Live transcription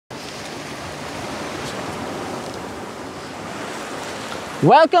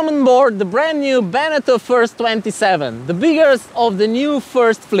Welcome on board the brand new BENETEAU First 27, the biggest of the new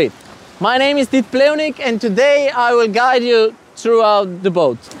first fleet. My name is Pleunik and today I will guide you throughout the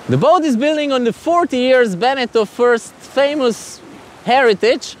boat. The boat is building on the 40 years BENETEAU First famous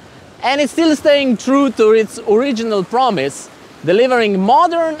heritage, and it's still staying true to its original promise, delivering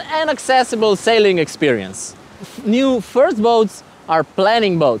modern and accessible sailing experience. New first boats are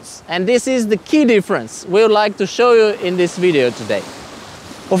planning boats, and this is the key difference we would like to show you in this video today.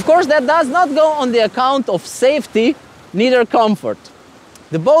 Of course, that does not go on the account of safety, neither comfort.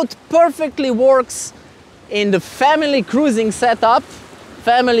 The boat perfectly works in the family cruising setup,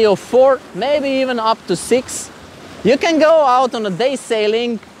 family of 4, maybe even up to 6. You can go out on a day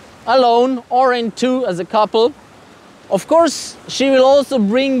sailing alone or in 2 as a couple. Of course, she will also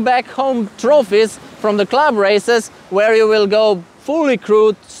bring back home trophies from the club races where you will go fully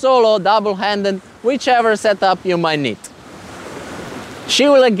crewed, solo, double-handed, whichever setup you might need. She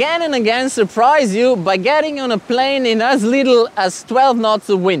will again and again surprise you by getting on a plane in as little as 12 knots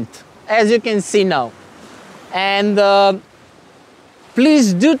of wind, as you can see now. And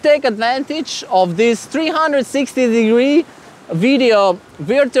please do take advantage of this 360-degree video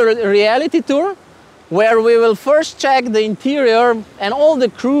virtual reality tour, where we will first check the interior and all the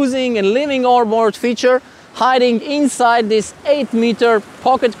cruising and living on board feature hiding inside this 8-meter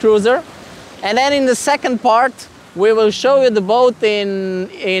pocket cruiser. And then in the second part, we will show you the boat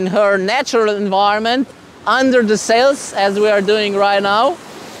in her natural environment, under the sails, as we are doing right now,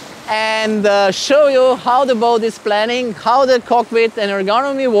 and show you how the boat is planning, how the cockpit and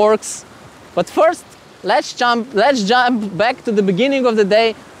ergonomy works. But first, let's jump back to the beginning of the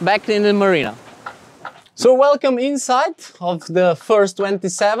day, back in the marina. So welcome inside of the First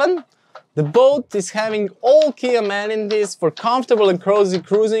 27. The boat is having all key amenities for comfortable and cozy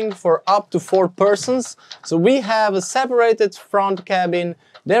cruising for up to 4 persons. So we have a separated front cabin,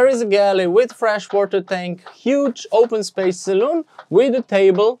 there is a galley with freshwater tank, huge open space saloon with a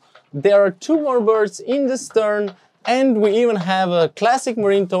table, there are 2 more berths in the stern, and we even have a classic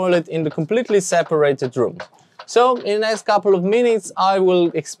marine toilet in the completely separated room. So in the next couple of minutes I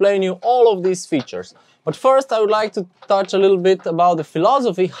will explain you all of these features. But first I would like to touch a little bit about the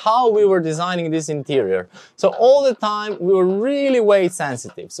philosophy, how we were designing this interior. So all the time we were really weight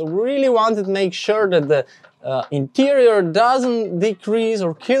sensitive. So we really wanted to make sure that the interior doesn't decrease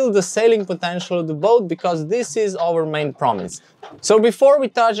or kill the sailing potential of the boat, because this is our main promise. So before we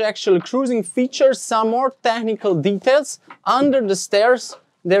touch actual cruising features, some more technical details. Under the stairs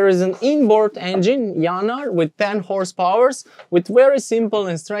there is an inboard engine, Yanmar, with 10 horsepower, with very simple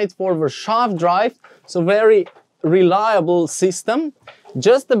and straightforward shaft drive, so very reliable system.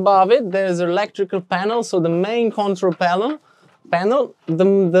 Just above it there is an electrical panel, so the main control panel.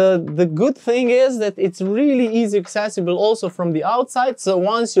 The good thing is that it's really easy accessible also from the outside, so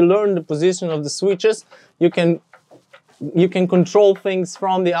once you learn the position of the switches, you can control things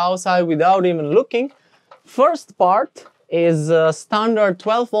from the outside without even looking. First part is a standard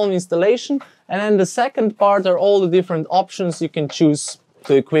 12-volt installation, and then the second part are all the different options you can choose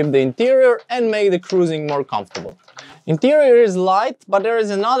to equip the interior and make the cruising more comfortable. Interior is light, but there is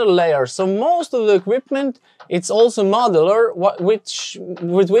another layer, so most of the equipment, it's also modular,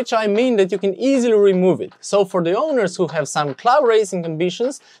 with which I mean that you can easily remove it. So for the owners who have some club racing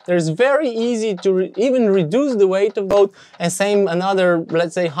ambitions, there's very easy to even reduce the weight of the boat and save another,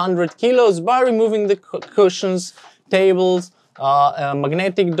 let's say, 100 kilos by removing the cushions, tables,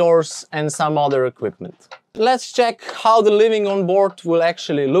 magnetic doors and some other equipment. Let's check how the living on board will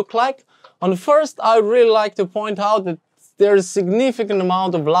actually look like. On first, I would really like to point out that there is a significant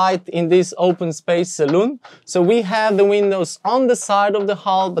amount of light in this open space saloon. So we have the windows on the side of the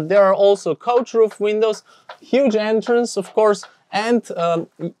hull, but there are also coach roof windows, huge entrance of course, and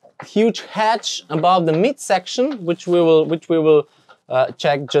huge hatch above the midsection, which we will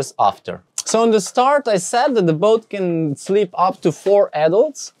check just after. So in the start I said that the boat can sleep up to 4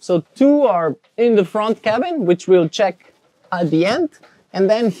 adults. So 2 are in the front cabin, which we'll check at the end. And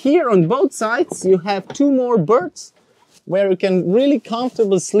then here on both sides you have 2 more berths where you can really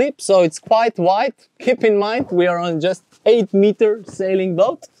comfortably sleep. So it's quite wide. Keep in mind we are on just 8-meter sailing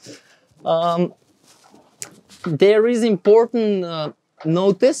boat. There is important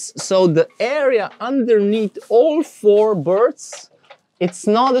notice. So the area underneath all 4 berths, it's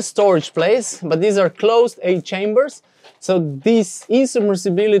not a storage place, but these are closed A chambers. So this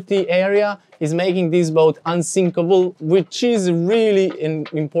insubmersibility area is making this boat unsinkable, which is really an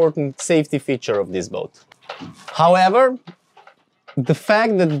important safety feature of this boat. However, the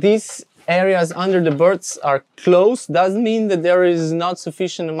fact that these areas under the berths are closed doesn't mean that there is not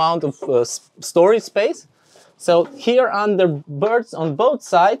sufficient amount of storage space. So here under berths on both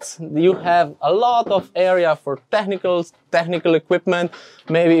sides, you have a lot of area for technical equipment,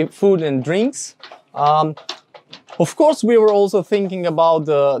 maybe food and drinks. Of course, we were also thinking about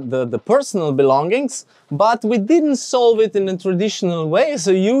the personal belongings, but we didn't solve it in a traditional way. So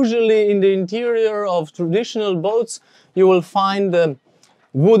usually in the interior of traditional boats, you will find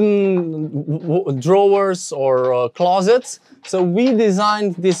wooden drawers or closets. So we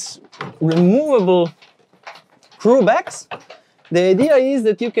designed this removable crew bags. The idea is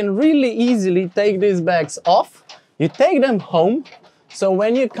that you can really easily take these bags off. You take them home. So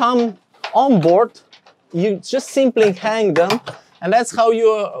when you come on board, you just simply hang them, and that's how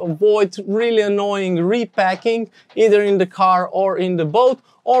you avoid really annoying repacking, either in the car or in the boat,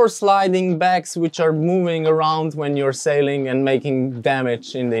 or sliding bags which are moving around when you're sailing and making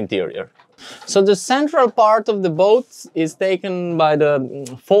damage in the interior. So the central part of the boat is taken by the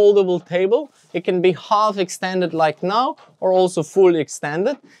foldable table. It can be half extended like now, or also fully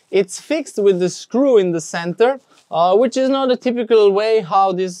extended. It's fixed with the screw in the center, which is not a typical way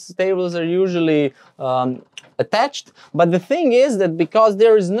how these tables are usually attached. But the thing is that because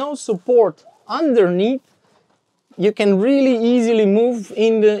there is no support underneath, you can really easily move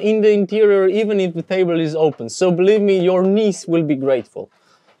in the interior even if the table is open. So believe me, your knees will be grateful.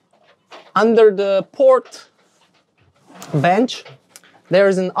 Under the port bench, there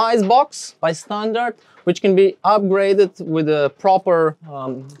is an ice box by standard, which can be upgraded with a proper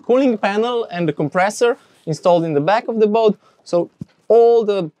cooling panel and a compressor installed in the back of the boat. So all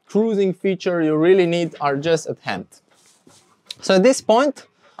the cruising features you really need are just at hand. So at this point,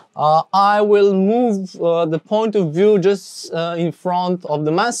 I will move the point of view just in front of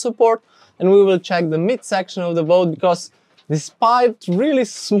the mast support, and we will check the midsection of the boat, because despite really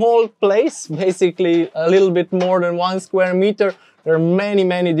small place, basically a little bit more than 1 square meter, there are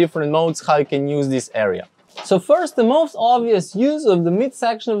many different modes how you can use this area. So first, the most obvious use of the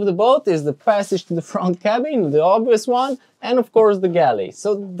midsection of the boat is the passage to the front cabin, the obvious one, and of course the galley.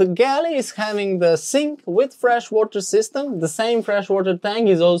 So the galley is having the sink with freshwater system. The same freshwater tank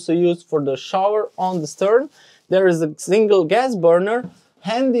is also used for the shower on the stern. There is a single gas burner,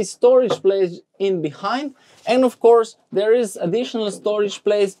 handy storage place in behind, and of course there is additional storage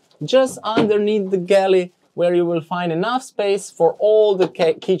place just underneath the galley, where you will find enough space for all the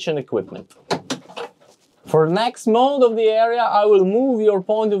kitchen equipment. For the next mode of the area, I will move your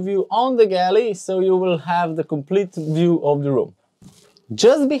point of view on the galley, so you will have the complete view of the room.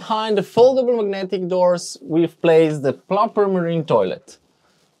 Just behind the foldable magnetic doors, we've placed the proper marine toilet.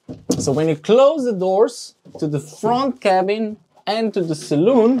 So when you close the doors to the front cabin and to the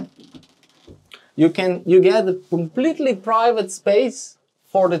saloon, you get a completely private space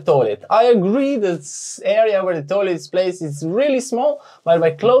for the toilet. I agree this area where the toilet is placed is really small, but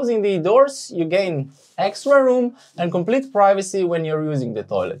by closing the doors, you gain extra room and complete privacy when you're using the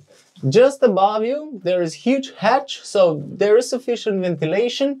toilet. Just above you, there is huge hatch, so there is sufficient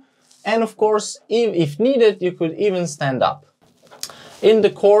ventilation, and of course, if needed, you could even stand up. In the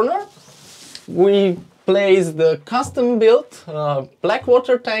corner, we place the custom-built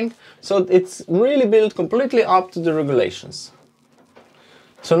blackwater tank, so it's really built completely up to the regulations.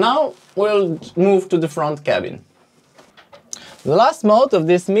 So now we'll move to the front cabin. The last mode of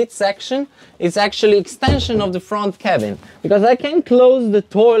this midsection is actually extension of the front cabin, because I can close the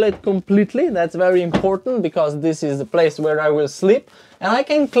toilet completely. That's very important, because this is the place where I will sleep, and I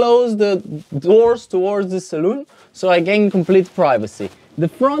can close the doors towards the saloon, so I gain complete privacy. The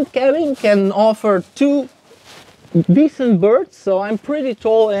front cabin can offer 2 decent berths, so I'm pretty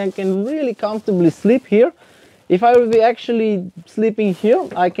tall and I can really comfortably sleep here. If I will be actually sleeping here,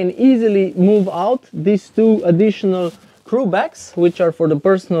 I can easily move out these 2 additional crew bags, which are for the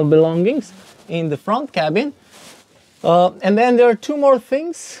personal belongings in the front cabin. And then there are 2 more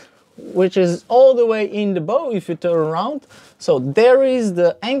things, which is all the way in the bow if you turn around. So there is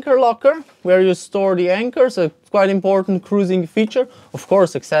the anchor locker, where you store the anchors, a quite important cruising feature, of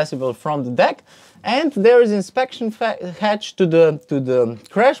course accessible from the deck. And there is inspection hatch to the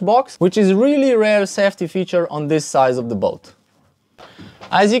crash box, which is really rare safety feature on this size of the boat.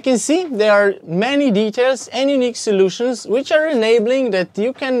 As you can see, there are many details and unique solutions which are enabling that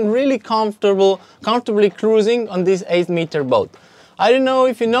you can really comfortably cruising on this 8-meter boat. I don't know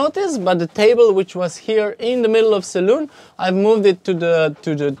if you noticed, but the table which was here in the middle of saloon, I've moved it to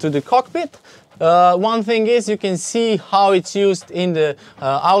the cockpit. One thing is, you can see how it's used in the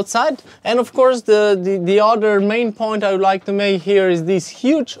outside, and of course the other main point I would like to make here is this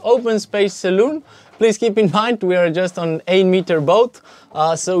huge open space saloon Please keep in mind we are just on 8-meter boat,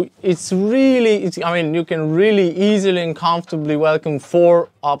 so it's really, I mean, you can really easily and comfortably welcome 4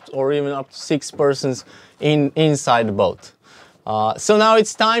 or even up to 6 persons inside the boat. So now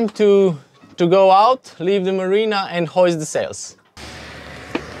it's time to go out, leave the marina and hoist the sails.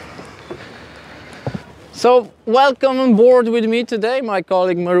 So welcome on board with me today, my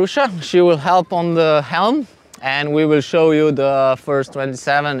colleague Marusha. She will help on the helm and we will show you the first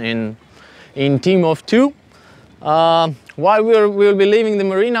 27 in team of 2. While we'll be leaving the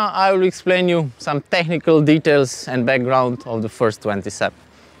marina, I will explain you some technical details and background of the first 27.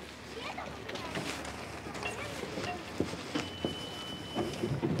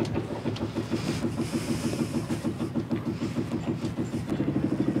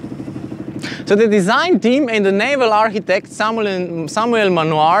 So the design team and the naval architect Samuel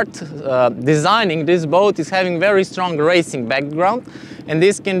Manuart designing this boat is having very strong racing background, and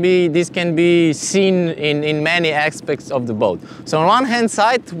this can be seen in many aspects of the boat. So on one hand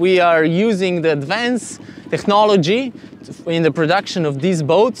side we are using the advanced technology in the production of this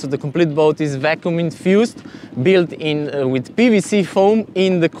boat. So the complete boat is vacuum infused, built in with PVC foam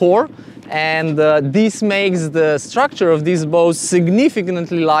in the core, and this makes the structure of this boat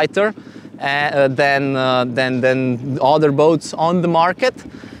significantly lighter than other boats on the market.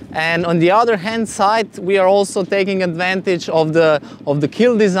 And on the other hand side, we are also taking advantage of the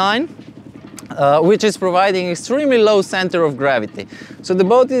keel design, which is providing extremely low center of gravity. So the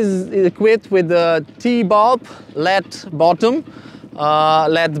boat is equipped with a T-bulb LED bottom,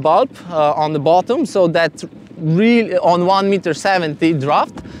 LED bulb on the bottom, so that really on 1.70 m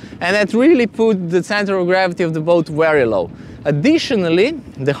draft, and that really put the center of gravity of the boat very low. Additionally,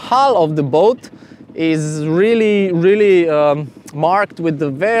 the hull of the boat is really marked with the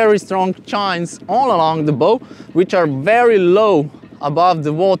very strong chines all along the bow, which are very low above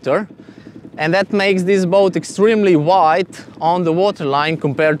the water, and that makes this boat extremely wide on the waterline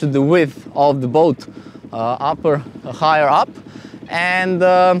compared to the width of the boat higher up, and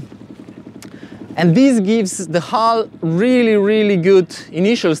this gives the hull really good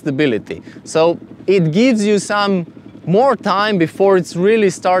initial stability. So it gives you some more time before it's really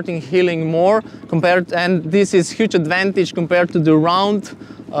starting heeling more and this is huge advantage compared to the round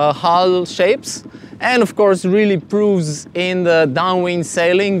hull shapes, and of course really proves in the downwind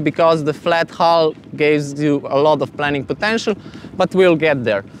sailing because the flat hull gives you a lot of planning potential, but we'll get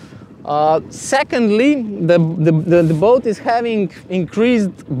there. Secondly, the boat is having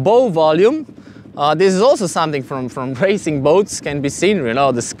increased bow volume. This is also something from racing boats can be seen, you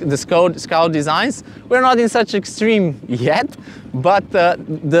know, the scout designs. We're not in such extreme yet, but the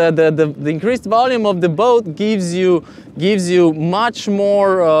increased volume of the boat gives you much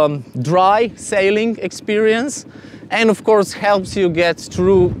more dry sailing experience, and of course helps you get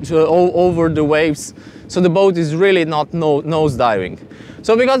through over the waves. So the boat is really not nose diving.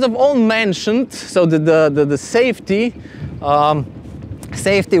 So because of all mentioned, so the safety.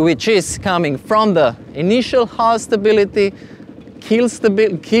 Safety which is coming from the initial hull stability, keel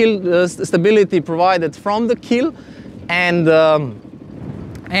stability provided from the keel, and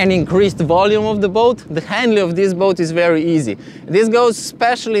increased volume of the boat. The handling of this boat is very easy. This goes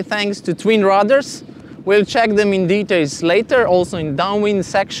especially thanks to twin rudders. We'll check them in details later, also in downwind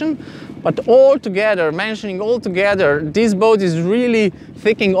section. But all together, this boat is really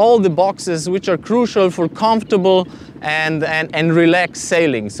ticking all the boxes which are crucial for comfortable and relaxed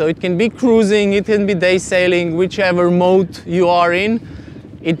sailing. So it can be cruising, it can be day sailing, whichever mode you are in.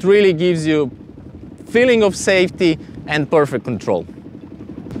 It really gives you feeling of safety and perfect control.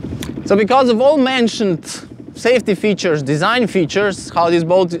 So because of all mentioned safety features, design features, how this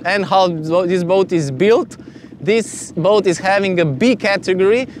boat is built, this boat is having a B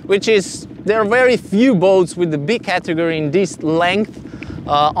category, which is, there are very few boats with the B category in this length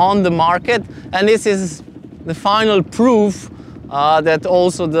on the market, and this is the final proof that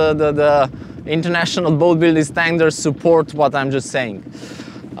also the international boat building standards support what I'm just saying.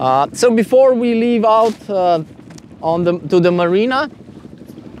 So before we leave out to the marina,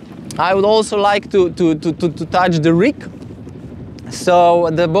 I would also like to touch the rig. So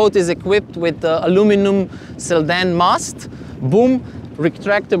the boat is equipped with aluminum Selden mast, boom,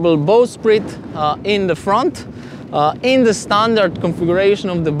 retractable bowsprit in the front. In the standard configuration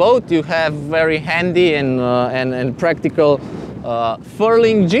of the boat, you have very handy and practical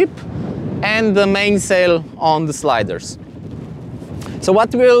furling jib and the mainsail on the sliders. So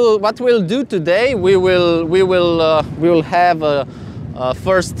what we'll do today, we will have a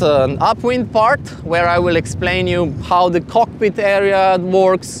first upwind part, where I will explain you how the cockpit area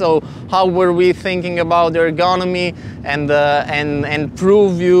works, so how were we thinking about the ergonomy, and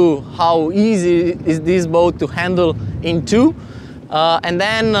prove you how easy is this boat to handle in two. And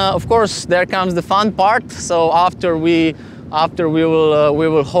then of course there comes the fun part. So after we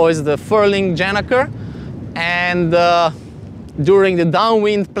will hoist the furling gennaker, and during the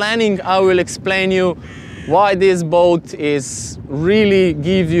downwind planning I will explain you why this boat is really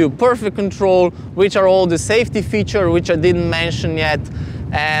give you perfect control, which are all the safety features which I didn't mention yet,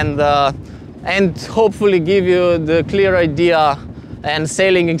 and hopefully give you the clear idea and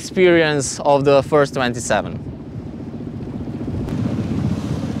sailing experience of the first 27.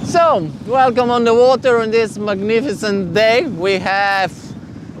 So, welcome on the water on this magnificent day. We have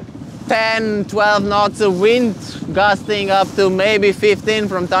 10-12 knots of wind, gusting up to maybe 15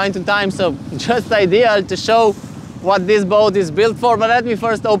 from time to time, so just ideal to show what this boat is built for. But let me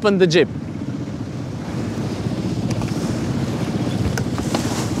first open the jib.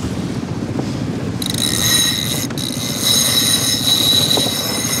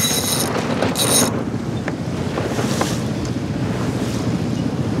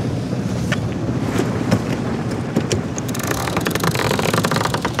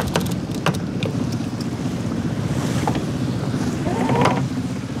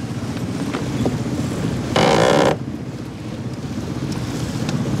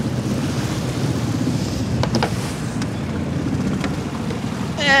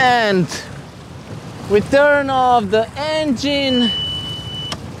 And we turn off the engine.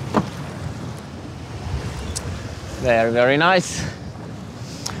 There, very nice.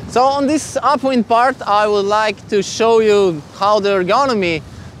 So on this upwind part, I would like to show you how the ergonomy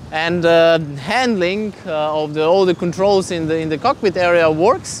and handling of all the controls in the cockpit area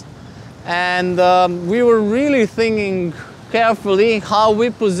works. And we were really thinking carefully how we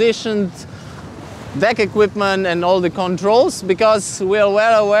positioned deck equipment and all the controls, because we are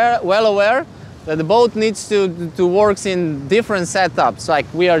well aware that the boat needs to work in different setups. Like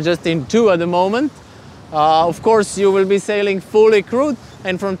we are just in two at the moment. Of course you will be sailing fully crewed,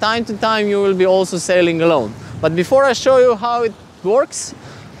 and from time to time you will be also sailing alone. But before I show you how it works,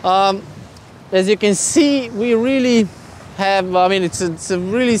 as you can see, we really have, I mean,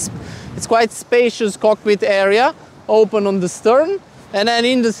 it's quite spacious cockpit area, open on the stern, and then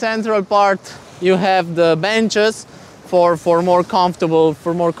in the central part you have the benches for more comfortable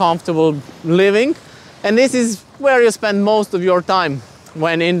living, and this is where you spend most of your time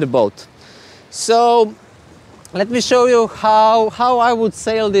when in the boat. So let me show you how I would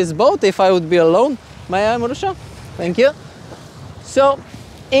sail this boat if I would be alone. May I, Marusha? Thank you. So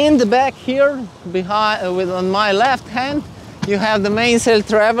in the back here, behind, on my left hand, you have the mainsail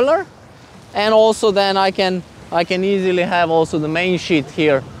traveler, and also then I can easily have also the main sheet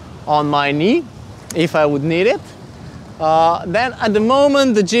here on my knee if I would need it. Then at the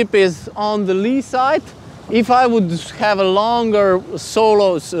moment the jib is on the lee side. If I would have a longer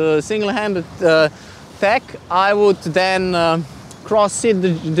solo single-handed tack, I would then cross seat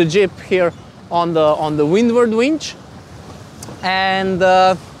the jib here on the windward winch, and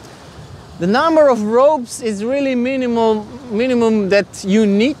the number of ropes is really minimum that you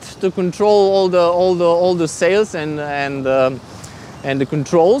need to control all the sails and the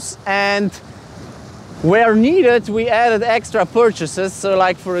controls. And where needed, we added extra purchases. So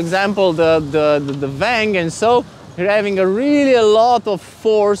like for example the vang, and so you're having a lot of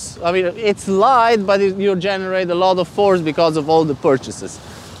force. I mean, it's light, but you generate a lot of force because of all the purchases.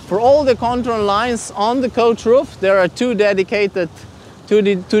 For all the control lines on the coach roof, there are two dedicated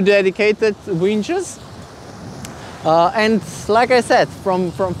winches. And like I said,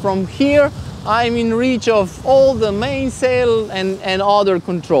 from here I'm in reach of all the mainsail and other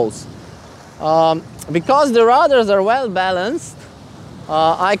controls. Because the rudders are well balanced,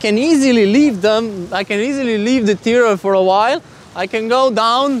 I can easily leave them. I can easily leave the tiller for a while. I can go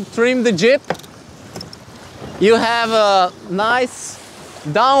down, trim the jib. You have a nice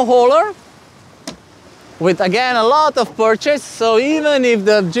downhauler with again a lot of purchase. So even if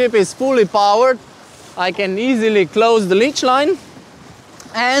the jib is fully powered, I can easily close the leech line,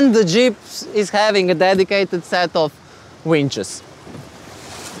 and the jib is having a dedicated set of winches.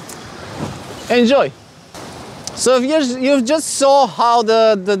 Enjoy! So you just saw how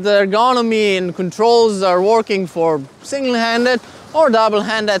the ergonomy and controls are working for single-handed or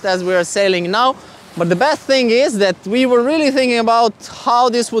double-handed as we are sailing now. But the best thing is that we were really thinking about how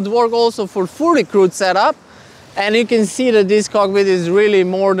this would work also for fully crewed setup. And you can see that this cockpit is really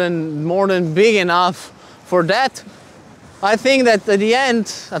more than big enough for that. I think that at the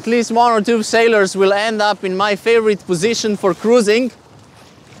end, at least one or two sailors will end up in my favorite position for cruising,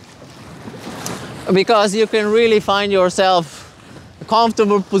 because you can really find yourself a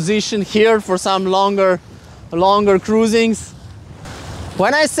comfortable position here for some longer cruisings.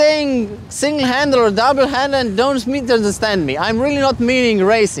 When I say single handle or double handle, don't misunderstand me. I'm really not meaning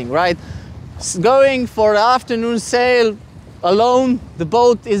racing, right? Going for afternoon sail alone, the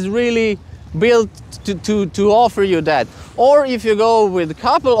boat is really built to offer you that. Or if you go with a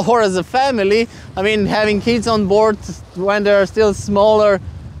couple or as a family, I mean, having kids on board when they're still smaller,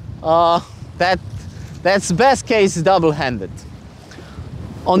 that's best case double-handed.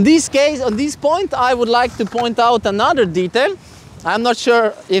 On this point, I would like to point out another detail. I'm not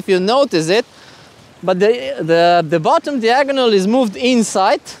sure if you notice it, but the bottom diagonal is moved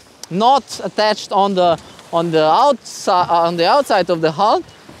inside, not attached on the outside of the hull,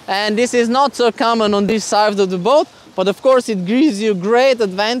 and this is not so common on this side of the boat. But of course, it gives you great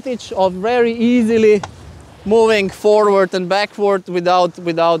advantage of very easily moving forward and backward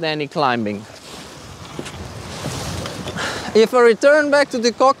without any climbing. If I return back to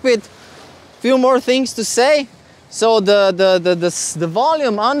the cockpit, few more things to say. So the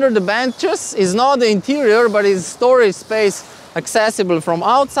volume under the benches is not the interior, but is storage space accessible from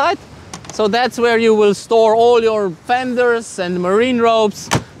outside. So that's where you will store all your fenders and marine ropes.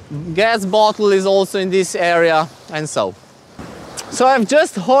 Gas bottle is also in this area, and so. So I've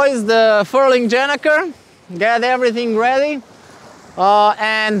just hoisted the furling gennaker, get everything ready.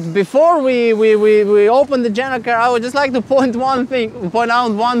 And before we open the gennaker, I would just like to point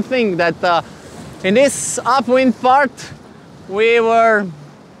out one thing, that in this upwind part, we were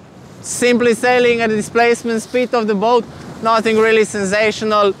simply sailing at the displacement speed of the boat, nothing really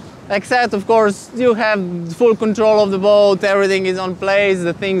sensational, except of course you have full control of the boat, everything is on place,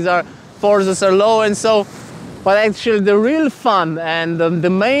 forces are low and so. But actually the real fun and the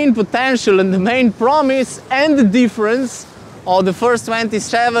main potential and the main promise and the difference of the first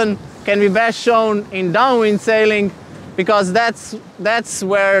 27 can be best shown in downwind sailing, because that's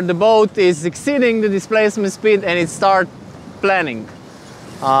where the boat is exceeding the displacement speed and it starts planning.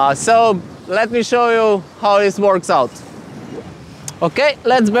 So let me show you how this works out. Okay,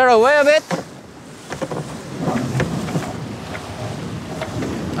 let's bear away a bit.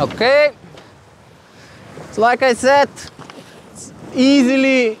 Okay, so like I said,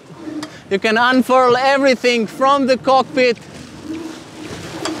 easily you can unfurl everything from the cockpit.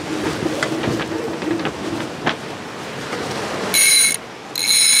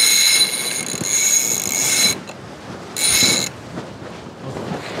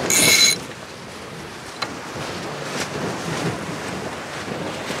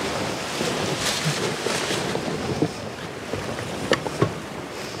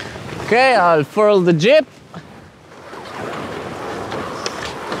 Okay, I'll furl the jib.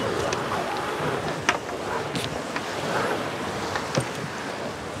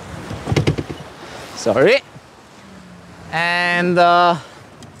 Sorry. And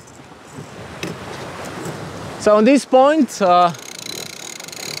so on this point,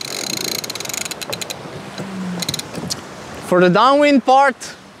 for the downwind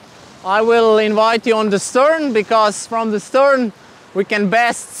part, I will invite you on the stern, because from the stern we can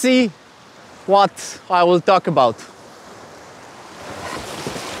best see what I will talk about.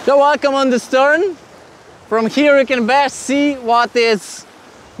 So welcome on the stern. From here you can best see what is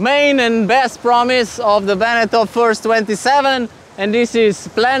main and best promise of the BENETEAU First 27, and this is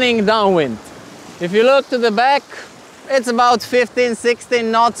planning downwind. If you look to the back, it's about 15-16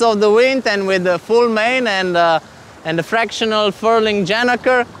 knots of the wind, and with the full main and the fractional furling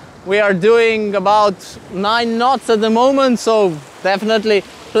gennaker, we are doing about 9 knots at the moment. So definitely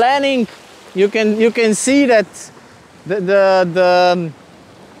planning. You can see that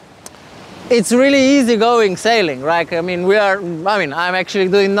it's really easy going sailing, right? I mean, I'm actually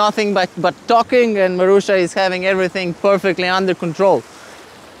doing nothing but talking, and Marusha is having everything perfectly under control.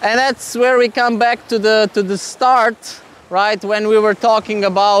 And that's where we come back to the start, right? When we were talking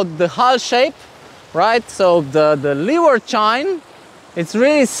about the hull shape, right? So the leeward chine, it's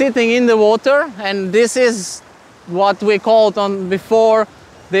really sitting in the water, and this is what we called before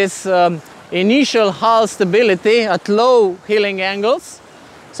this initial hull stability at low heeling angles.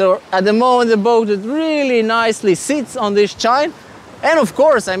 So at the moment the boat really nicely sits on this chine, and of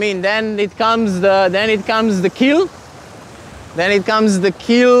course, I mean, then it comes the keel. Then it comes the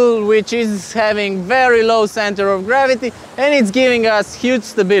keel, which is having very low center of gravity, and it's giving us huge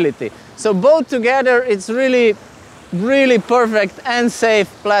stability. So both together, it's really perfect and safe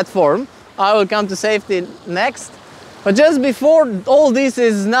platform. I will come to safety next. But just before, all this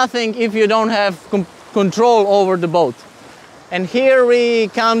is nothing if you don't have control over the boat. And here we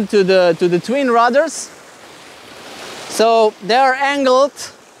come to the twin rudders. So they are angled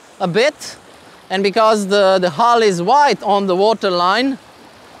a bit, and because the hull is wide on the water line,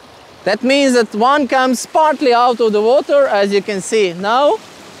 that means that one comes partly out of the water, as you can see now,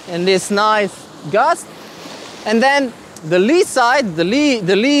 in this nice gust. And then the lee side, the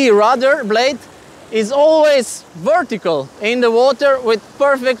lee rudder blade, is always vertical in the water with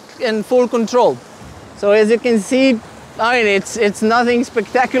perfect and full control. So as you can see, I mean, it's nothing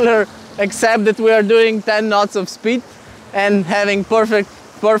spectacular except that we are doing 10 knots of speed and having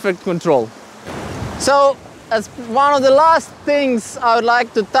perfect control. So, as one of the last things I would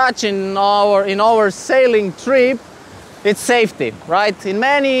like to touch in our sailing trip, it's safety, right? In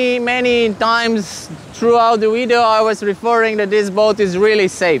many times throughout the video I was referring that this boat is really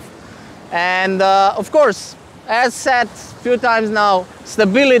safe. And of course, as said a few times now,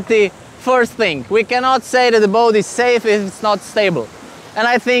 stability first thing. We cannot say that the boat is safe if it's not stable. And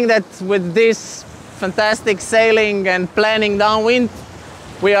I think that with this fantastic sailing and planning downwind,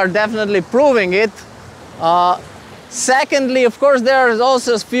 we are definitely proving it. Secondly, of course, there is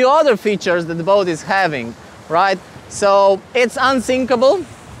also a few other features that the boat is having, right? So it's unsinkable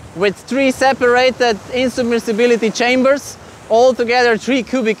with 3 separated insubmersibility chambers, altogether 3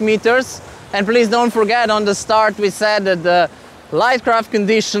 cubic meters. And please don't forget, on the start we said that the light craft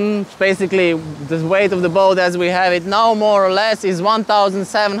condition, basically the weight of the boat as we have it now more or less, is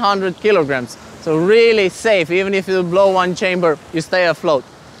 1,700 kilograms. So really safe. Even if you blow one chamber, you stay afloat.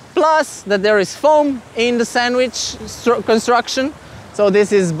 Plus that there is foam in the sandwich construction, so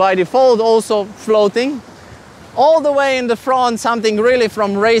this is by default also floating. All the way in the front, something really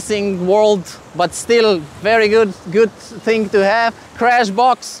from racing world, but still very good thing to have, crash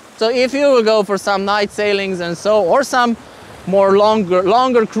box. So if you will go for some night sailings and so, or some more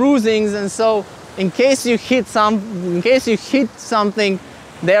longer cruisings and so, in case you hit something,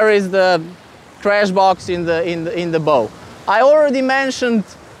 there is the crash box in the bow. I already mentioned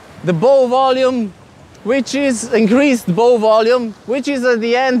the bow volume, which is increased bow volume, which is at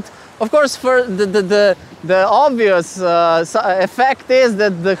the end, of course, for the obvious effect is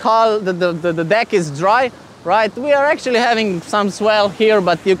that the hull, the deck is dry, right? We are actually having some swell here,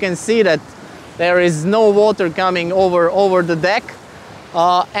 but you can see that there is no water coming over the deck.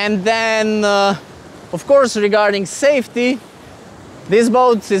 And then, of course, regarding safety, this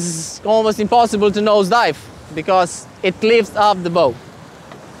boat is almost impossible to nosedive because it lifts up the bow.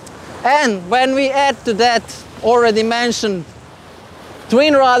 And when we add to that already mentioned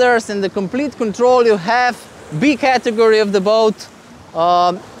twin rudders and the complete control you have, B category of the boat,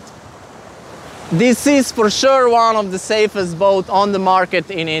 this is for sure one of the safest boats on the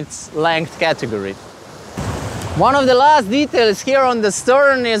market in its length category. One of the last details here on the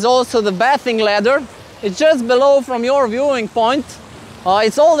stern is also the bathing ladder. It's just below from your viewing point.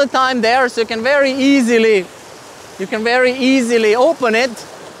 It's all the time there, so you can very easily open it.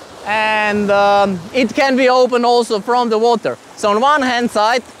 And it can be opened also from the water. So on one hand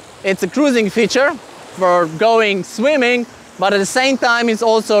side, it's a cruising feature for going swimming, but at the same time it's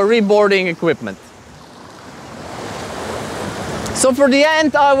also reboarding equipment. So for the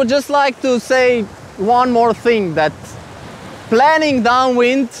end, I would just like to say one more thing, that planning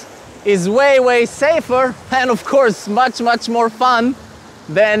downwind is way safer and of course much more fun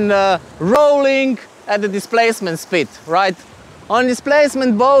than rolling at the displacement speed, right? On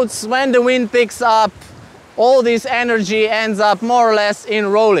displacement boats, when the wind picks up, all this energy ends up more or less in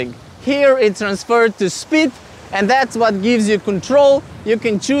rolling. Here it's transferred to speed, and that's what gives you control. You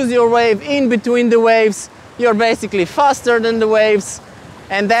can choose your wave in between the waves. You're basically faster than the waves,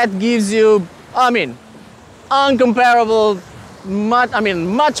 and that gives you, I mean, uncomparable,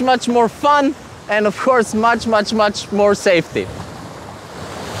 much more fun, and of course much more safety.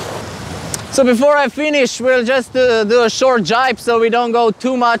 So before I finish, we'll just do a short jibe so we don't go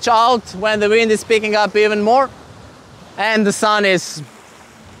too much out when the wind is picking up even more and the sun is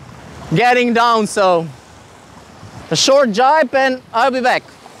getting down. So a short jibe and I'll be back.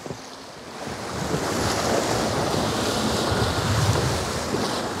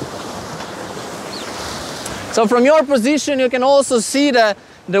 So from your position you can also see the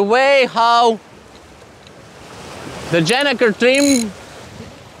way how the Jenneker trim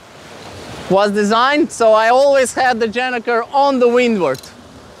was designed. So I always had the Jenneker on the windward.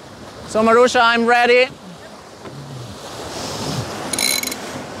 So Marusha, I'm ready.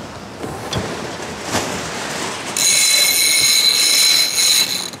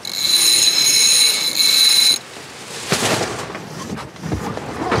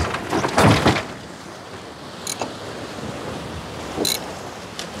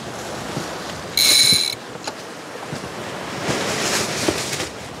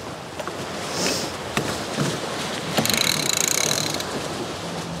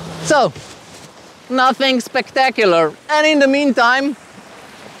 So, nothing spectacular. And in the meantime,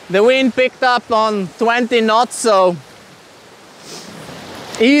 the wind picked up on 20 knots, so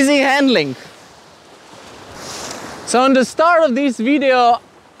easy handling. So in the start of this video,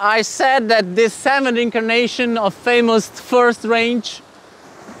 I said that this 7th incarnation of famous first range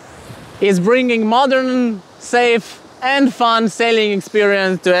is bringing modern, safe and fun sailing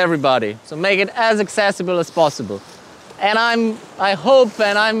experience to everybody. So make it as accessible as possible. And I hope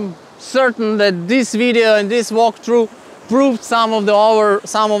and I'm certain that this video and this walkthrough proved some of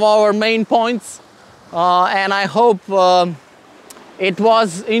our main points. And I hope it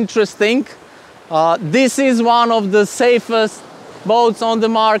was interesting. This is one of the safest boats on the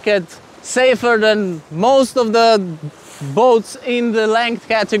market, safer than most of the boats in the length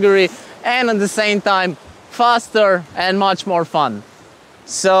category, and at the same time faster and much more fun.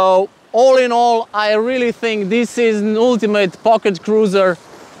 So all in all, I really think this is an ultimate pocket cruiser,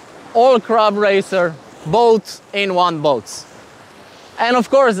 all crab racer, both in one boat. And of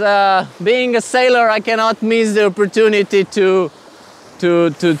course, being a sailor, I cannot miss the opportunity to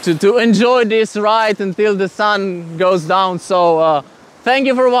enjoy this ride until the sun goes down. So thank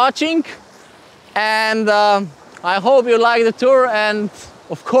you for watching, and I hope you like the tour and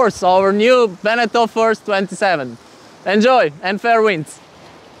of course our new BENETEAU First 27. Enjoy and fair winds.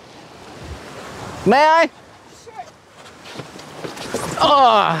 May I? Sure.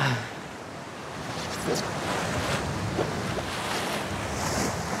 Oh.